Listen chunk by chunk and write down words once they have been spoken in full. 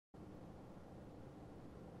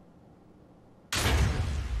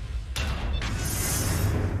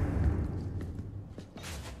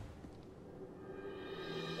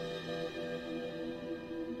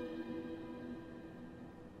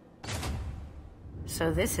So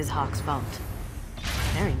this is Hawk's vault.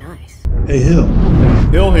 Very nice. Hey, Hill.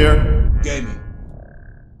 Hill here. Gaming.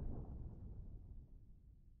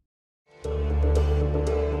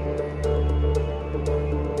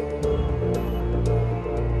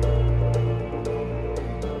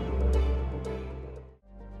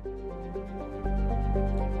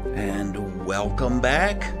 And welcome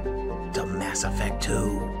back to Mass Effect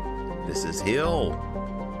 2. This is Hill,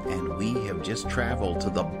 and we have just traveled to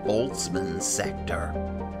the Boltzmann sector,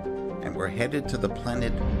 and we're headed to the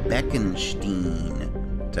planet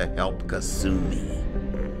Pt.16 to help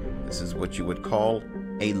Kasumi. This is what you would call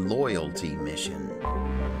a loyalty mission.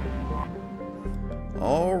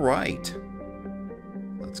 All right,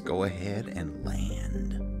 let's go ahead and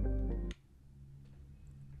land.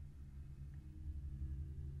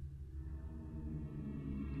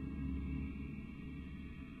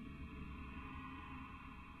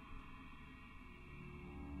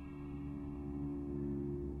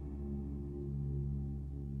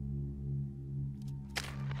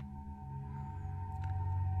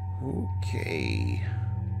 Okay.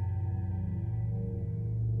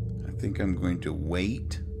 I think I'm going to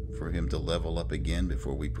wait for him to level up again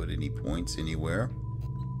before we put any points anywhere.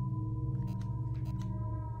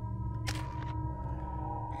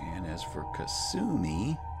 And as for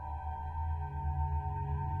Kasumi,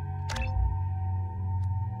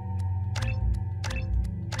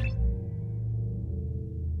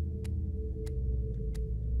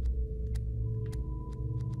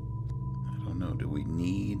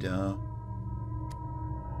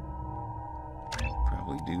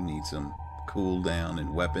 probably do need some cooldown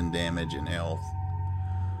and weapon damage and health.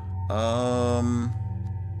 But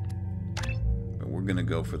we're gonna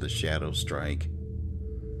go for the Shadow Strike.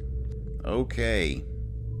 Okay,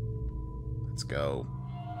 let's go.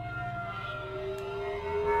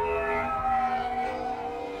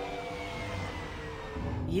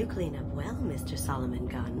 You clean up well, Mr. Solomon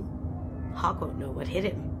Gunn. Hawk won't know what hit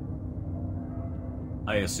him.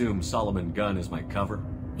 I assume Solomon Gunn is my cover?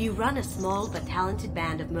 You run a small but talented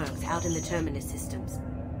band of mercs out in the Terminus systems.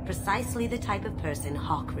 Precisely the type of person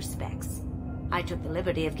Hawk respects. I took the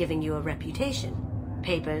liberty of giving you a reputation.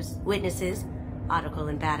 Papers, witnesses, article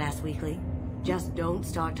in Badass Weekly. Just don't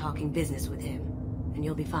start talking business with him, and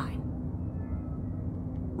you'll be fine.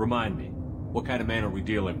 Remind me, what kind of man are we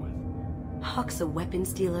dealing with? Hawk's a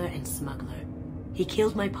weapons dealer and smuggler. He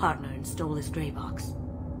killed my partner and stole his gray box.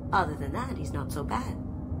 Other than that, he's not so bad.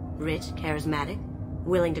 Rich, charismatic,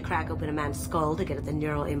 willing to crack open a man's skull to get at the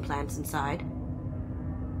neural implants inside.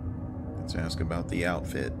 Let's ask about the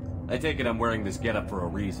outfit. I take it I'm wearing this getup for a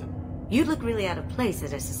reason. You'd look really out of place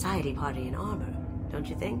at a society party in armor, don't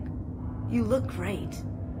you think? You look great.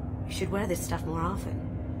 You should wear this stuff more often.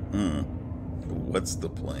 What's the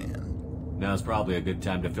plan? Now's probably a good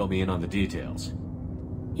time to fill me in on the details.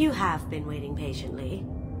 You have been waiting patiently.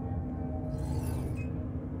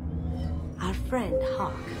 Our friend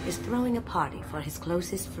Hawk is throwing a party for his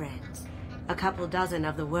closest friends. A couple dozen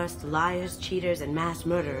of the worst liars, cheaters, and mass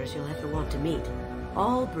murderers you'll ever want to meet.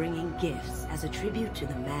 All bringing gifts as a tribute to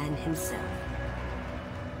the man himself.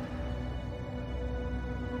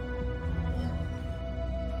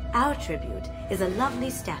 Our tribute is a lovely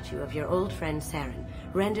statue of your old friend Saren,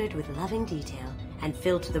 rendered with loving detail and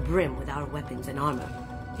filled to the brim with our weapons and armor.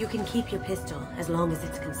 You can keep your pistol as long as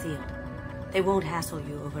it's concealed. They won't hassle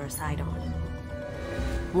you over a side-on.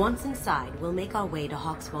 Once inside, we'll make our way to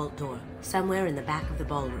Hawk's vault door, somewhere in the back of the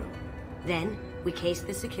ballroom. Then, we case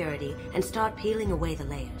the security and start peeling away the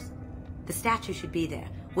layers. The statue should be there,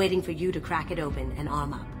 waiting for you to crack it open and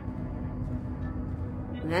arm up.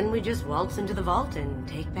 Then we just waltz into the vault and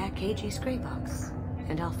take back KG's gray box.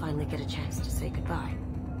 And I'll finally get a chance to say goodbye.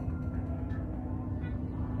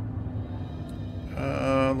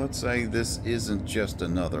 Let's say this isn't just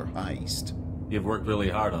another heist. You've worked really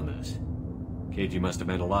hard on this. KG must have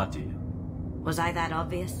meant a lot to you. Was I that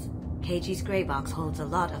obvious? KG's gray box holds a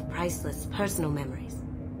lot of priceless personal memories.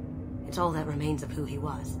 It's all that remains of who he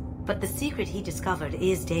was. But the secret he discovered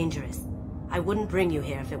is dangerous. I wouldn't bring you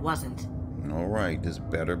here if it wasn't. All right, this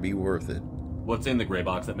better be worth it. What's in the gray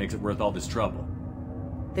box that makes it worth all this trouble?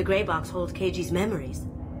 The gray box holds KG's memories.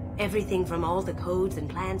 Everything from all the codes and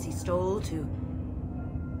plans he stole to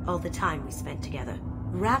all the time we spent together.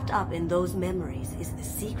 Wrapped up in those memories is the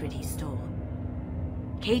secret he stole.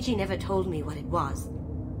 KG never told me what it was,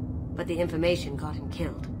 but the information got him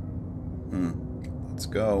killed. Let's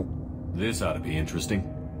go. This ought to be interesting.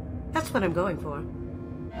 That's what I'm going for.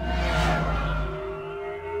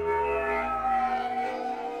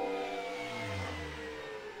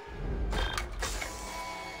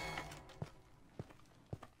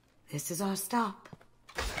 This is our stop.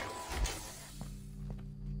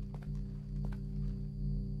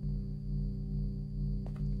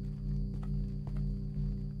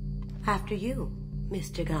 After you,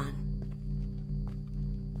 Mr. Gunn.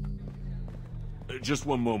 Just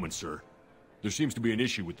one moment, sir. There seems to be an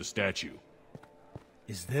issue with the statue.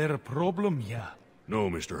 Is there a problem here? No,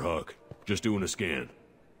 Mr. Hawk. Just doing a scan.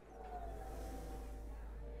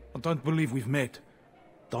 I don't believe we've met.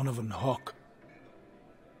 Donovan Hawk.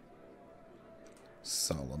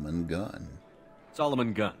 Solomon Gunn.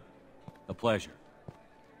 Solomon Gunn. A pleasure.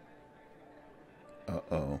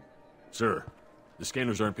 Uh-oh. Sir, the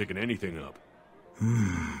scanners aren't picking anything up.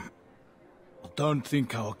 I don't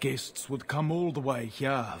think our guests would come all the way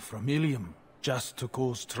here from Ilium just to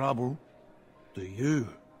cause trouble. Do you?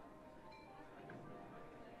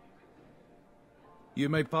 You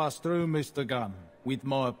may pass through, Mr. Gunn, with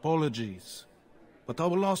my apologies. But I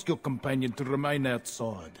will ask your companion to remain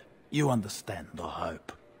outside. You understand, I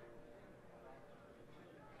hope.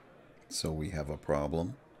 So we have a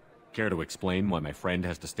problem? Care to explain why my friend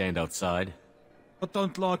has to stand outside? I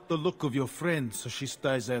don't like the look of your friend, so she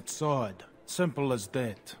stays outside. Simple as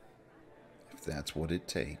that. If that's what it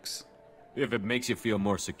takes. If it makes you feel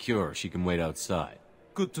more secure, she can wait outside.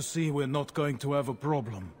 Good to see we're not going to have a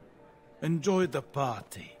problem. Enjoy the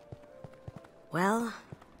party. Well,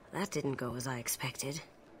 that didn't go as I expected.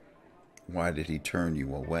 Why did he turn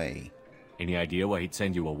you away? Any idea why he'd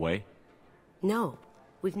send you away? No,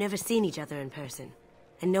 we've never seen each other in person,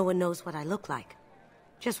 and no one knows what I look like.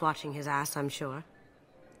 Just watching his ass, I'm sure.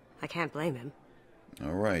 I can't blame him.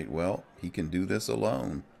 All right, well, he can do this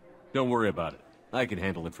alone. Don't worry about it. I can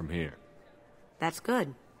handle it from here. That's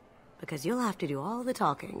good, because you'll have to do all the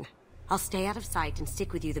talking. I'll stay out of sight and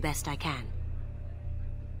stick with you the best I can.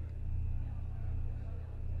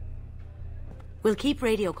 We'll keep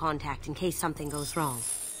radio contact in case something goes wrong.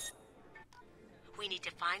 We need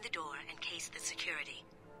to find the door and case the security.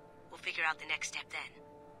 We'll figure out the next step then.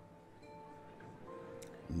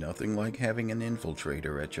 Nothing like having an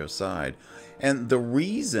infiltrator at your side. And the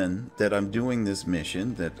reason that I'm doing this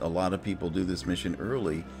mission, that a lot of people do this mission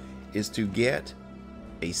early, is to get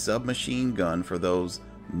a submachine gun for those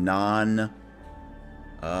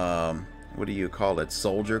what do you call it,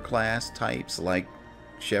 soldier class types, like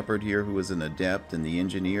Shepard here, who is an adept, and the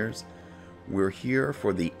engineers. We're here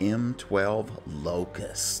for the M12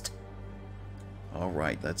 Locust. All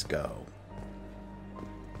right, let's go.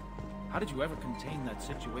 How did you ever contain that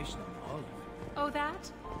situation in the hull? Oh,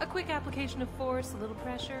 that? A quick application of force, a little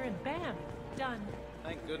pressure, and bam, done.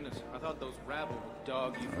 Thank goodness. I thought those rabble would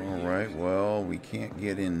dog you for All years. right, well, we can't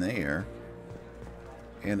get in there.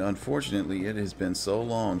 And unfortunately, it has been so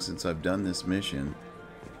long since I've done this mission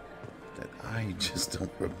that I just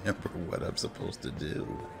don't remember what I'm supposed to do.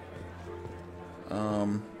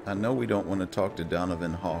 I know we don't want to talk to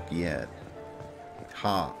Donovan Hawk yet.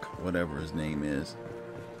 Hawk, whatever his name is.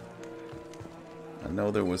 I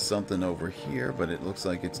know there was something over here, but it looks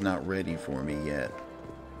like it's not ready for me yet.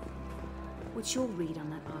 What's your read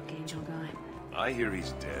on that Archangel guy? I hear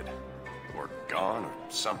he's dead. Or gone, or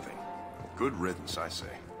something. Good riddance, I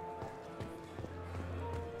say.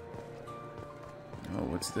 Oh,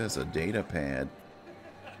 what's this? A data pad.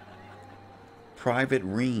 Private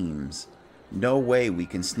Reams. No way we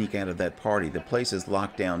can sneak out of that party. The place is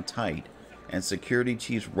locked down tight, and Security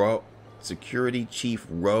Chief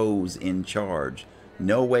Rowe's in charge.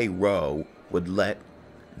 No way Rowe would let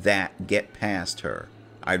that get past her.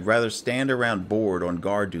 I'd rather stand around bored on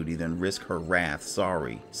guard duty than risk her wrath.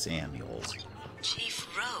 Sorry, Samuels. Chief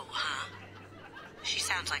Rowe, huh? She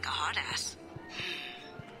sounds like a hard ass.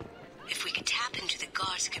 If we could tap into the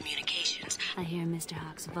guard's communications... I hear Mr.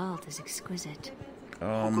 Hawk's vault is exquisite.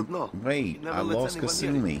 Wait, I lost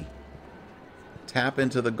Kasumi. Tap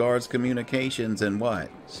into the guard's communications and what?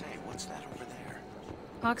 Say, what's that over there?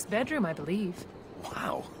 Hawk's bedroom, I believe.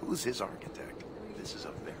 Wow, who's his architect? This is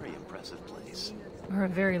a very impressive place. Or a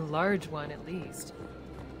very large one, at least.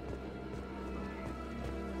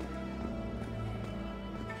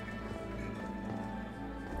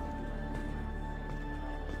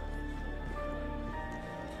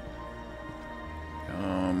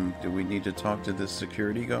 Do we need to talk to this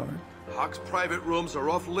security guard? Hawk's private rooms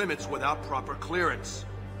are off limits without proper clearance.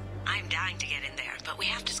 I'm dying to get in there, but we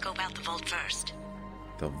have to scope out the vault first.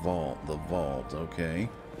 The vault, okay.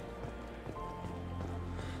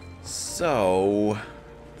 So,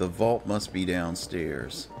 the vault must be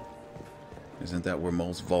downstairs. Isn't that where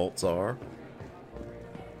most vaults are?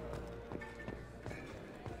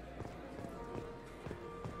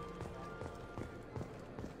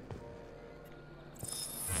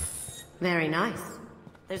 Very nice.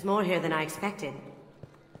 There's more here than I expected.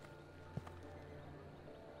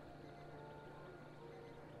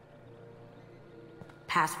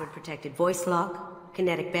 Password-protected voice lock,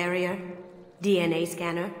 kinetic barrier, DNA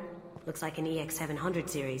scanner. Looks like an EX700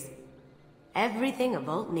 series. Everything a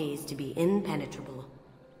vault needs to be impenetrable.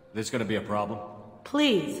 This gonna be a problem?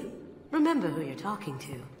 Please, remember who you're talking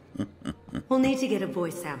to. We'll need to get a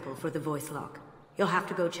voice sample for the voice lock. You'll have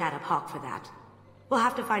to go chat up Hawk for that. We'll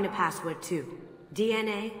have to find a password too.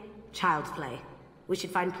 DNA, child's play. We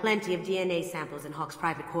should find plenty of DNA samples in Hawk's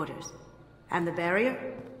private quarters. And the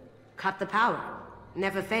barrier? Cut the power.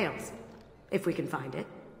 Never fails. If we can find it.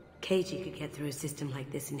 KG could get through a system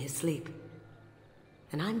like this in his sleep.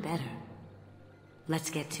 And I'm better. Let's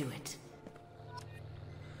get to it.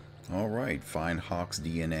 Alright, find Hawk's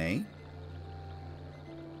DNA.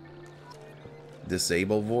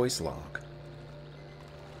 Disable voice lock.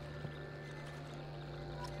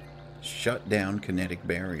 Shut down kinetic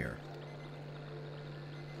barrier.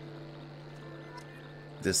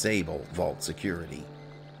 Disable vault security.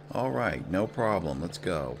 Alright, no problem. Let's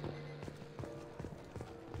go.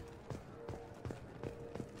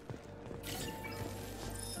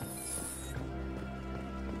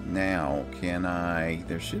 Now, can I...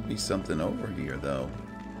 There should be something over here, though.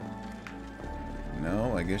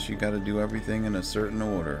 No, I guess you gotta do everything in a certain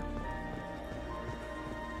order.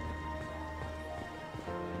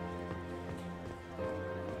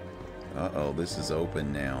 Uh-oh, this is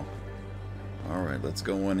open now. Alright, let's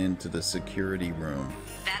go on into the security room.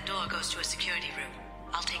 That door goes to a security room.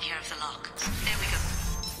 I'll take care of the lock. There we go.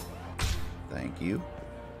 Thank you.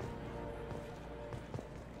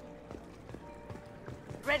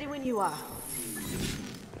 Ready when you are.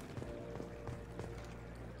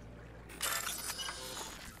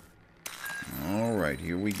 Alright,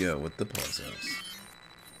 here we go with the puzzles.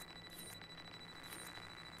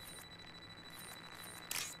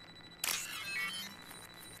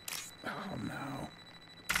 Oh no.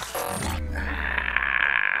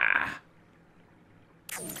 Ah.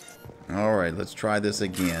 Alright, let's try this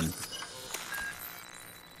again.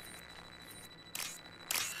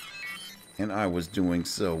 And I was doing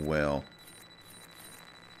so well.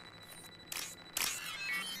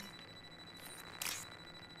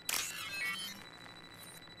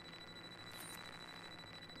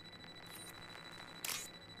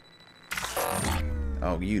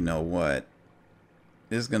 Oh, you know what?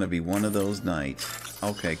 This is gonna be one of those nights.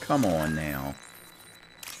 Okay, come on now.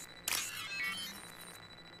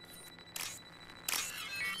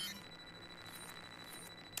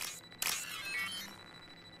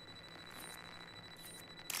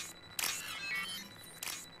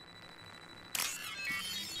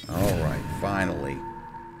 Alright, finally.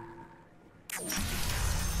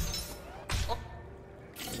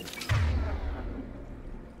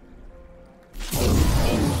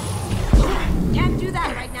 Can't do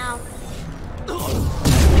that right now.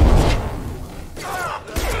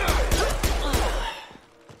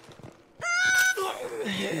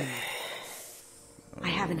 I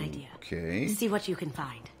have an idea. Okay. See what you can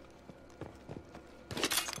find.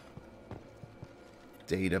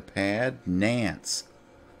 Data pad, Nance.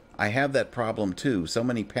 I have that problem too. So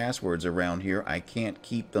many passwords around here, I can't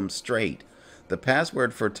keep them straight. The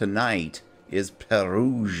password for tonight is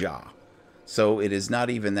Perugia, so it is not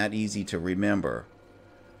even that easy to remember.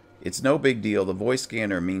 It's no big deal. The voice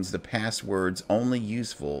scanner means the password's only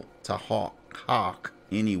useful to Hawk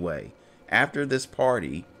anyway. After this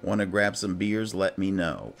party, want to grab some beers, let me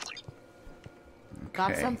know.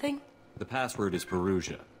 Got something? The password is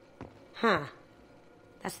Perugia. Huh.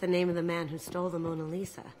 That's the name of the man who stole the Mona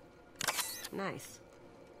Lisa. Nice.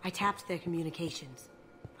 I tapped their communications.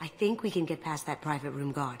 I think we can get past that private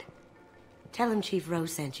room guard. Tell him Chief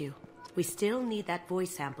Rose sent you. We still need that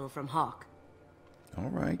voice sample from Hawk.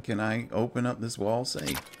 Alright, can I open up this wall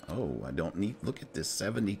safe? Oh, I don't need... Look at this,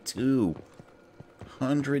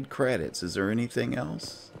 7,200 credits. Is there anything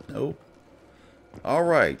else? Nope.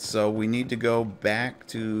 Alright, so we need to go back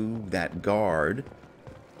to that guard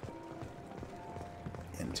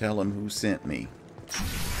and tell him who sent me.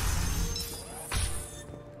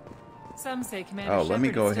 Some say Commander Oh, let me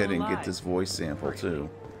Shepard go is still ahead and alive. get this voice sample too.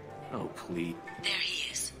 Oh, please. There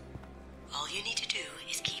he is. All you need to do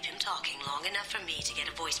is keep him talking long enough for me to get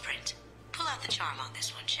a voice print. Pull out the charm on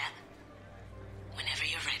this one, Shep. Whenever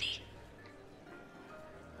you're ready.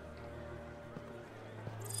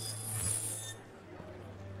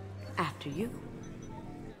 After you.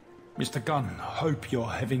 Mr. Gunn, hope you're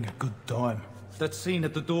having a good time. That scene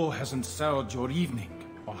at the door hasn't soured your evening,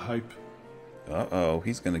 I hope. Uh-oh,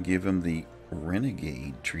 he's gonna give him the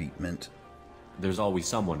renegade treatment. There's always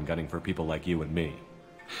someone gunning for people like you and me.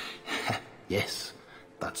 Yes,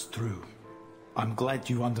 that's true. I'm glad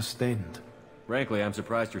you understand. Frankly, I'm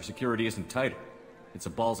surprised your security isn't tighter. It's a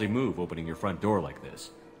ballsy move opening your front door like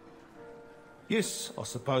this. Yes, I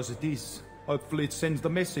suppose it is. Hopefully it sends the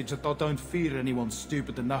message that I don't fear anyone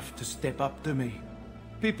stupid enough to step up to me.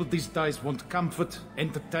 People these days want comfort,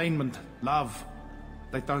 entertainment, love.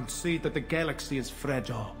 They don't see that the galaxy is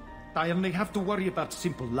fragile. They only have to worry about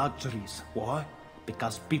simple luxuries. Why?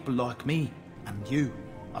 Because people like me and you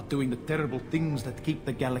are doing the terrible things that keep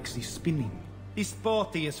the galaxy spinning. This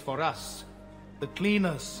party is for us, the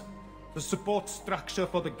cleaners, the support structure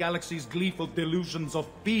for the galaxy's gleeful delusions of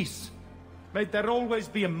peace. May there always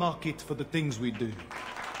be a market for the things we do.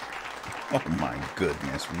 Oh my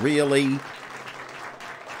goodness, really?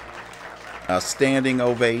 A standing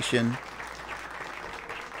ovation?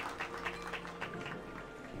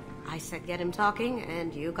 I said get him talking,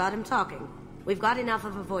 and you got him talking. We've got enough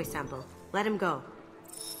of a voice sample. Let him go.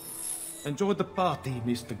 Enjoy the party,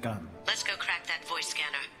 Mr. Gunn. Let's go crack that voice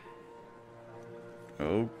scanner.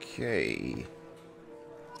 Okay.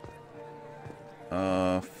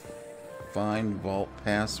 Find vault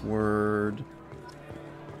password.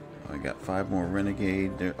 I got 5 more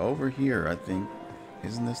Renegade. They're over here, I think.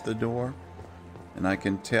 Isn't this the door? And I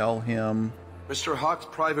can tell him... Mr. Hawk's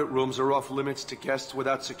private rooms are off limits to guests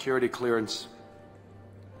without security clearance.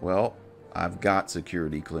 Well, I've got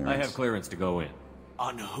security clearance. I have clearance to go in.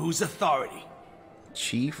 On whose authority?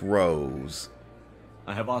 Chief Rose.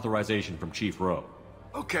 I have authorization from Chief Rowe.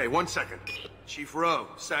 Okay, 1 second. Chief Rowe,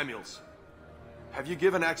 Samuels. Have you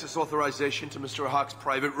given access authorization to Mr. Hawk's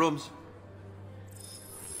private rooms?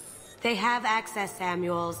 They have access,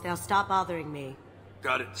 Samuels. They'll stop bothering me.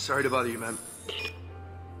 Got it. Sorry to bother you, man.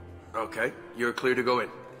 Okay, you're clear to go in.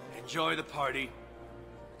 Enjoy the party.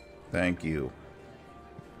 Thank you.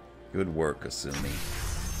 Good work, Kasumi.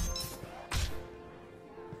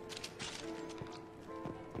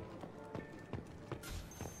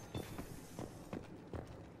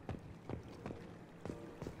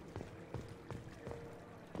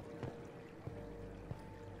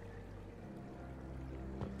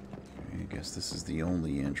 I guess this is the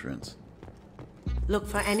only entrance. Look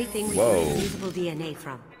for anything we Whoa. can get usable DNA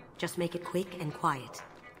from. Just make it quick and quiet.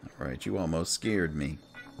 All right, you almost scared me.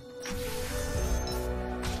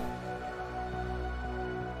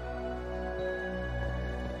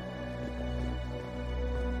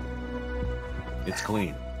 It's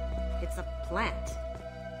clean. It's a plant.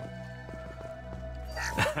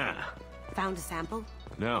 Found a sample?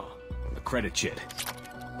 No, a credit chit.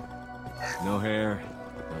 No hair,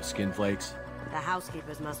 no skin flakes. The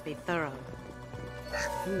housekeepers must be thorough.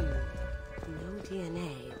 No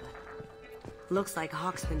DNA, but... Looks like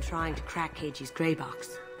Hawk's been trying to crack Keiji's gray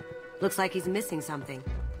box. Looks like he's missing something.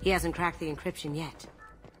 He hasn't cracked the encryption yet.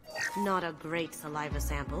 Not a great saliva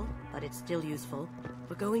sample, but it's still useful.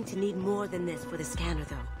 We're going to need more than this for the scanner,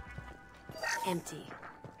 though. Empty.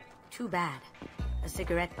 Too bad. A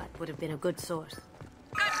cigarette butt would have been a good source.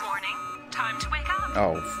 Good morning. Time to wake up.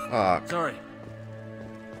 Oh, fuck. Sorry.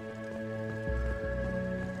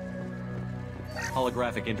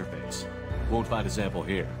 Holographic interface. Won't find a sample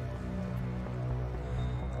here.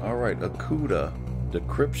 Alright, Akuda.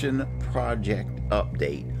 Decryption Project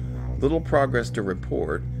Update. Little progress to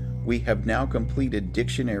report. We have now completed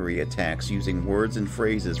dictionary attacks using words and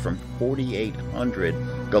phrases from 4,800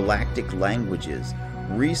 galactic languages.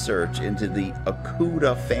 Research into the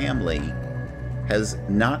Akuda family has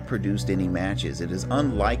not produced any matches. It is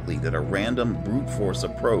unlikely that a random brute force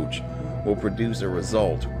approach will produce a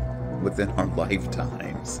result within our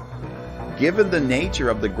lifetimes. Given the nature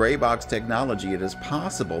of the gray box technology, it is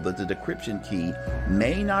possible that the decryption key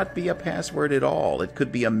may not be a password at all. It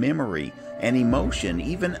could be a memory, an emotion,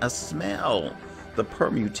 even a smell. The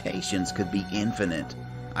permutations could be infinite.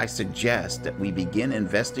 I suggest that we begin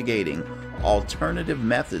investigating alternative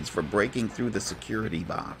methods for breaking through the security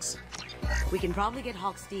box. We can probably get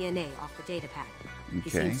Hawk's DNA off the data pad. He Okay.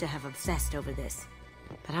 seems to have obsessed over this.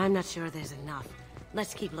 But I'm not sure there's enough.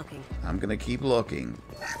 Let's keep looking. I'm gonna keep looking.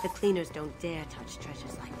 The cleaners don't dare touch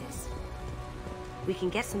treasures like this. We can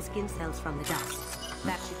get some skin cells from the dust.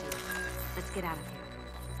 That should do it. Let's get out of here.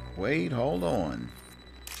 Wait, hold on.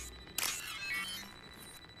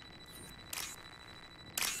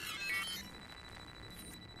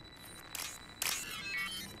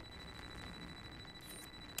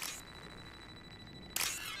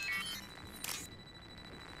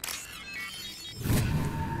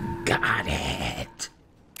 Got it.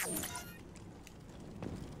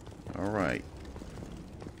 All right.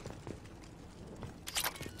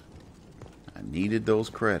 I needed those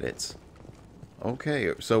credits.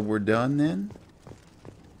 Okay, so we're done then?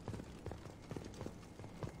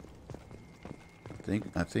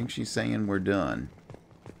 I think she's saying we're done.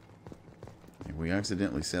 And we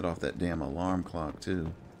accidentally set off that damn alarm clock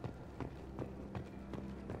too.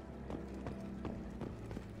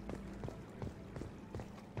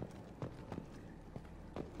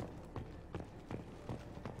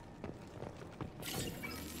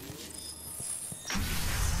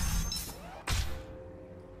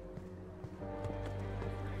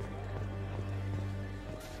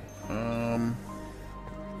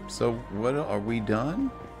 So, what are we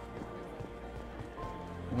done?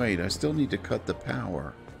 Wait, I still need to cut the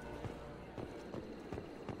power.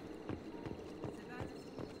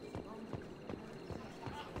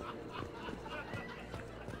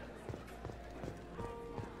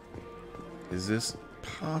 Is this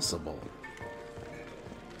possible?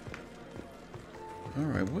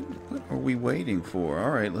 Alright, what are we waiting for?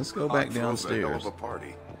 Alright, let's go back downstairs. Hell of a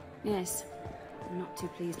party. Yes. I'm not too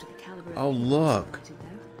pleased with the caliber. Oh, look.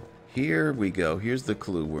 Here we go. Here's the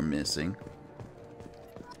clue we're missing.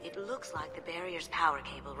 It looks like the barrier's power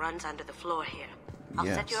cable runs under the floor here. I'll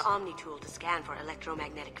Yes. set your Omni tool to scan for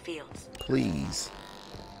electromagnetic fields. Please.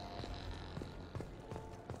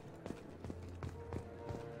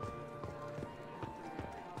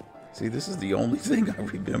 See, this is the only thing I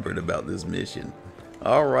remembered about this mission.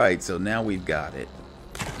 Alright, so now we've got it.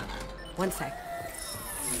 One sec.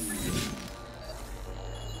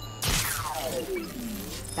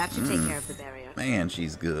 That should take care of the barrier. Man,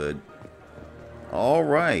 she's good.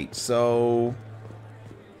 Alright, so...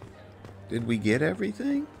 did we get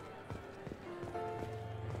everything?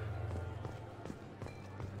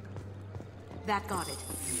 That got it.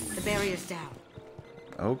 The barrier's down.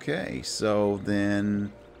 Okay, so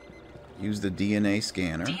then... use the DNA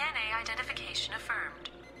scanner. DNA identification affirmed.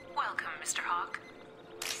 Welcome, Mr. Hawk.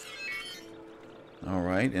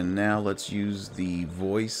 Alright, and now let's use the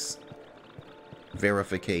voice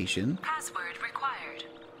verification. Password required.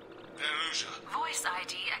 Voice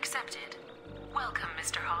ID accepted. Welcome,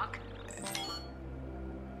 Mr. Hawk.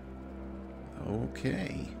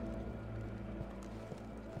 Okay.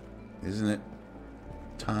 Isn't it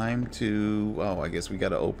time to... oh, I guess we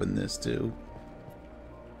gotta open this too.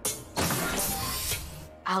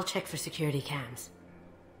 I'll check for security cams.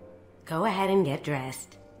 Go ahead and get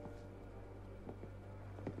dressed.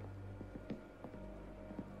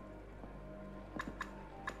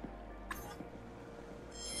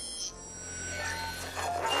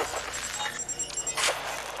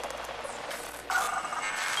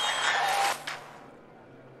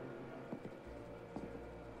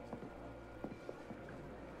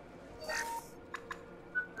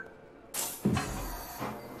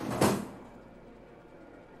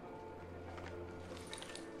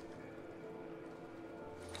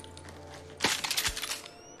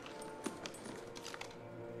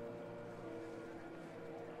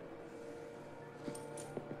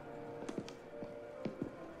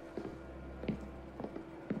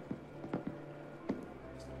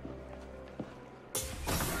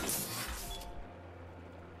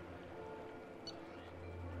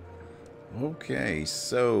 Okay,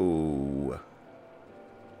 so...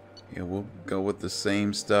 yeah, we'll go with the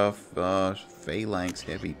same stuff. Phalanx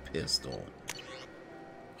heavy pistol.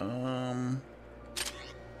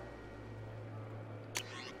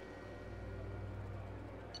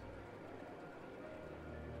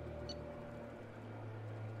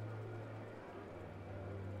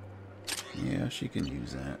 Yeah, she can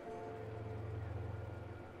use that.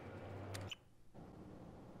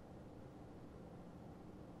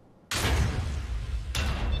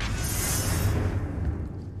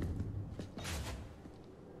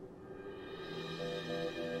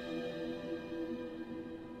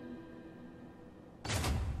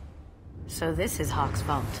 So this is Hawk's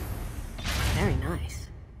vault. Very nice.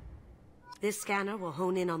 This scanner will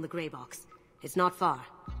hone in on the gray box. It's not far.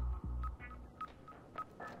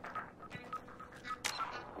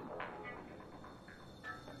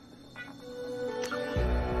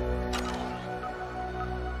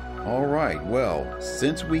 Alright, well,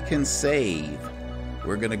 since we can save,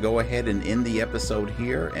 we're going to go ahead and end the episode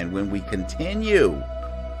here, and when we continue,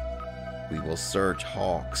 we will search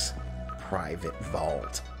Hawk's private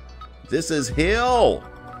vault. This is Hill,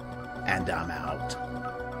 and I'm out.